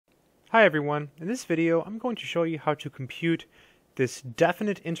Hi everyone, in this video I'm going to show you how to compute this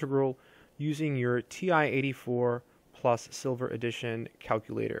definite integral using your TI-84 plus Silver Edition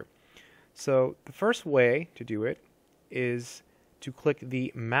calculator. So the first way to do it is to click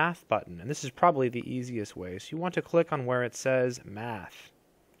the Math button, and this is probably the easiest way. So you want to click on where it says Math.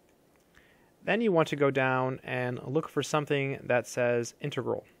 Then you want to go down and look for something that says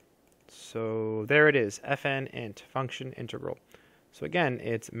Integral. So there it is, fnint, function integral. So again,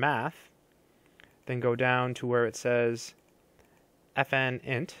 it's Math, then go down to where it says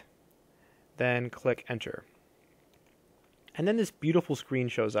fnint, then click Enter. And then this beautiful screen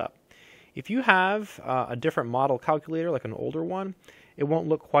shows up. If you have a different model calculator, like an older one, it won't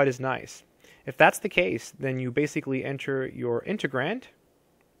look quite as nice. If that's the case, then you basically enter your integrand,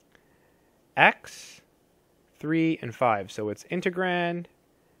 x, 3, and 5. So it's integrand,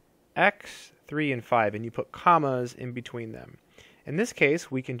 x, 3, and 5, and you put commas in between them. In this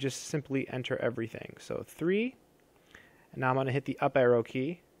case, we can just simply enter everything. So 3, and now I'm going to hit the up arrow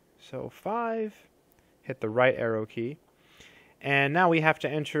key. So 5, hit the right arrow key. And now we have to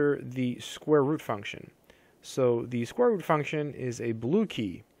enter the square root function. So the square root function is a blue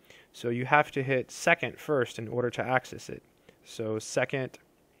key. So you have to hit second first in order to access it. So second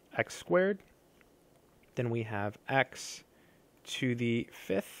x squared. Then we have x to the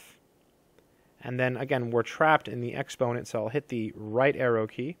 5th. And then again, we're trapped in the exponent, so I'll hit the right arrow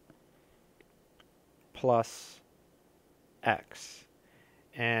key plus x.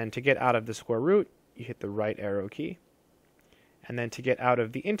 And to get out of the square root, you hit the right arrow key. And then to get out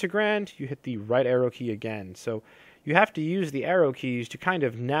of the integrand, you hit the right arrow key again. So you have to use the arrow keys to kind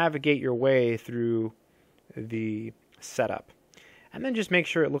of navigate your way through the setup. And then just make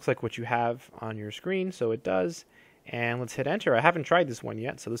sure it looks like what you have on your screen, so it does. And let's hit enter. I haven't tried this one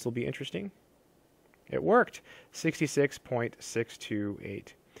yet, so this will be interesting. It worked, 66.628.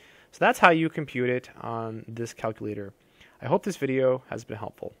 So that's how you compute it on this calculator. I hope this video has been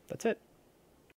helpful. That's it.